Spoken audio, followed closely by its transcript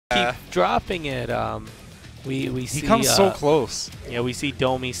keep dropping it. We see he comes so close. Yeah, we see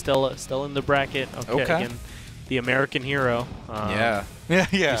Domi still in the bracket. Okay. Again, the American hero. Yeah.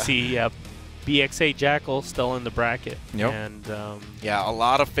 You see BX8 Jackal still in the bracket. Yep. And yeah, a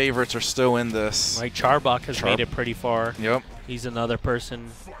lot of favorites are still in this. Like Charbok has made it pretty far. Yep. He's another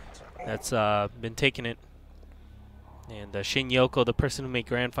person that's been taking it. And Shin Yoko, the person who made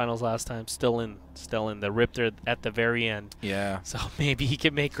grand finals last time, still in the Riptor at the very end. Yeah. So maybe he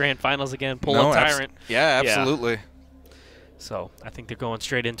can make grand finals again, pull a Tyrant. Yeah, absolutely. Yeah. So I think they're going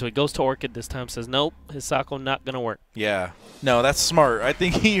straight into it. Goes to Orchid this time. Says nope, Hisako not gonna work. Yeah. No, that's smart. I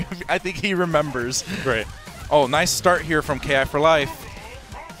think he remembers. Great. Oh, nice start here from Ki4Life.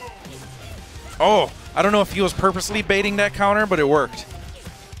 Oh, I don't know if he was purposely baiting that counter, but it worked.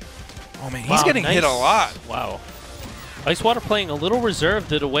 Oh man, he's getting hit a lot. Wow. IceWater playing a little reserved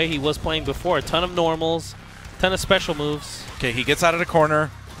the way he was playing before. A ton of normals, ton of special moves. Okay, he gets out of the corner.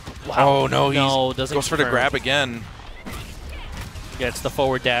 Wow. Oh no, he doesn't goes for the grab again. Gets the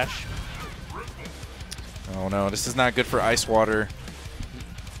forward dash. Oh no, this is not good for IceWater.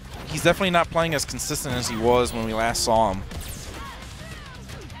 He's definitely not playing as consistent as he was when we last saw him.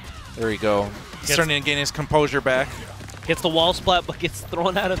 There we go. He's starting to gain his composure back. Gets the wall splat, but gets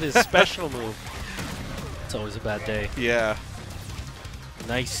thrown out of his special move. It's always a bad day. Yeah.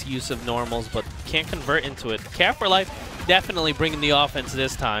 Nice use of normals, but can't convert into it. Ki4Life definitely bringing the offense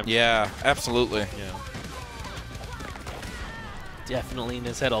this time. Yeah, absolutely. Yeah. Definitely in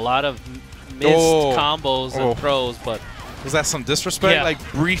his head. A lot of missed combos and throws, but... Was that some disrespect? Yeah.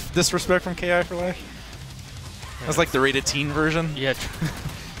 Like brief disrespect from Ki4Life? That's like the rated teen version? Yeah.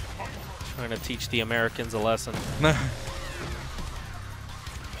 Trying to teach the Americans a lesson.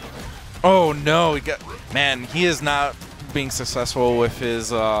 Oh no, man, he is not being successful with his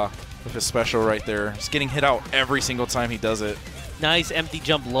special right there. He's getting hit out every single time he does it. Nice empty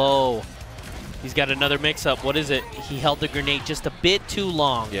jump low. He's got another mix-up. What is it? He held the grenade just a bit too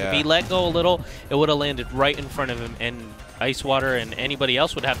long. Yeah. If he let go a little, it would have landed right in front of him, and IceWater and anybody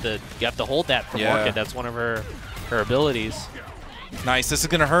else would have to hold that from Orchid. That's one of her abilities. Nice. This is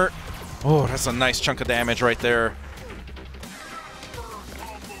gonna hurt. Oh, that's a nice chunk of damage right there.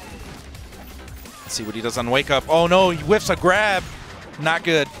 Let's see what he does on Wake Up. Oh no, he whiffs a grab. Not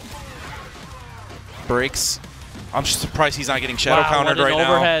good. Breaks. I'm just surprised he's not getting shadow countered right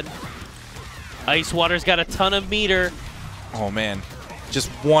overhead. Now. IceWater's got a ton of meter. Oh man, just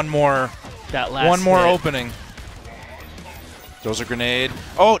one more hit. opening. Throws a grenade.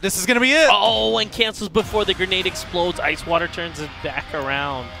 Oh, this is gonna be it. Oh, and cancels before the grenade explodes. IceWater turns it back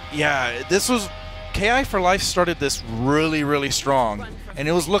around. Yeah, this was Ki4Life started this really, really strong, and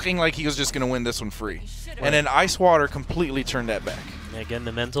it was looking like he was just gonna win this one free. Right. And then IceWater completely turned that back. Again,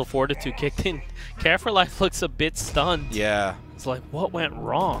 the mental fortitude kicked in. Ki4Life looks a bit stunned. Yeah. It's like, what went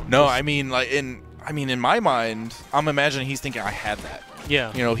wrong? No, I mean, in my mind, I'm imagining he's thinking, I had that.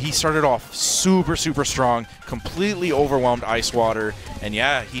 Yeah. You know, he started off super, super strong, completely overwhelmed IceWater, and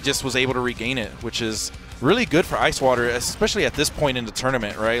yeah, he just was able to regain it, which is really good for IceWater, especially at this point in the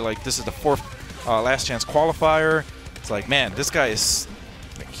tournament, right? Like, this is the fourth last chance qualifier. It's like, man, this guy is,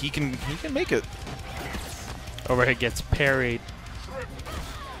 he can make it. Overhead gets parried.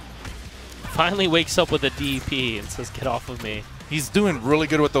 Finally wakes up with a DP and says, get off of me. He's doing really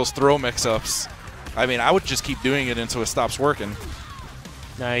good with those throw mix-ups. I mean, I would just keep doing it until it stops working.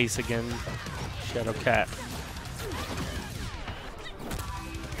 Nice again. Shadow Cat.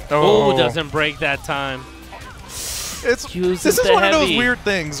 Oh, doesn't break that time. This is one of those weird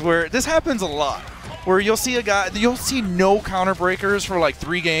things where this happens a lot. Where you'll see a guy, you'll see no counter breakers for like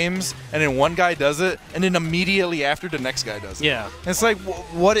 3 games, and then one guy does it, and then immediately after the next guy does it. Yeah. And it's like,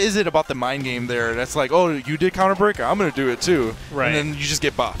 what is it about the mind game there? That's like, oh, you did counter breaker, I'm gonna do it too. Right. And then you just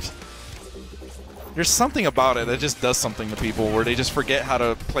get bopped. There's something about it that just does something to people where they just forget how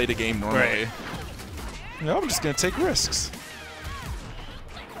to play the game normally. Right. You know, I'm just gonna take risks.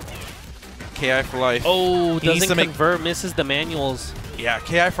 Ki4Life. Oh, doesn't convert, misses the manuals. Yeah,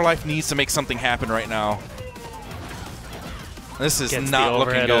 Ki4Life needs to make something happen right now. This is not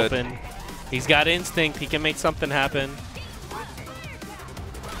looking good. Open. He's got instinct. He can make something happen.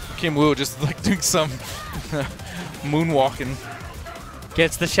 Kim Woo just like doing some moonwalking.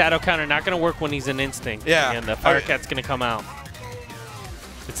 Gets the shadow counter. Not going to work when he's in instinct. Yeah. And the Fire Cat's going to come out.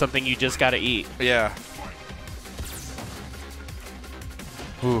 It's something you just got to eat. Yeah.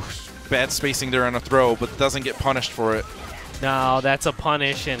 Ooh, bad spacing there on a throw, but doesn't get punished for it. No, that's a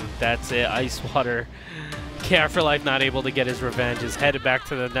punish, and that's it. IceWater. Ki4Life not able to get his revenge. Is headed back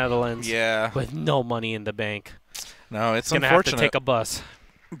to the Netherlands. Yeah. With no money in the bank. No, it's gonna unfortunate. Have to take a bus.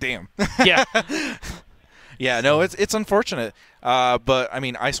 Damn. Yeah. Yeah, no, it's unfortunate. But, I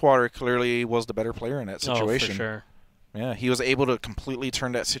mean, IceWater clearly was the better player in that situation. Oh, for sure. Yeah, he was able to completely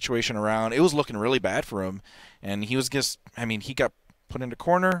turn that situation around. It was looking really bad for him. And he was just, I mean, he got put into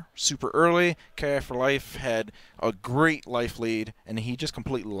corner super early. Ki4Life had a great life lead, and he just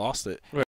completely lost it.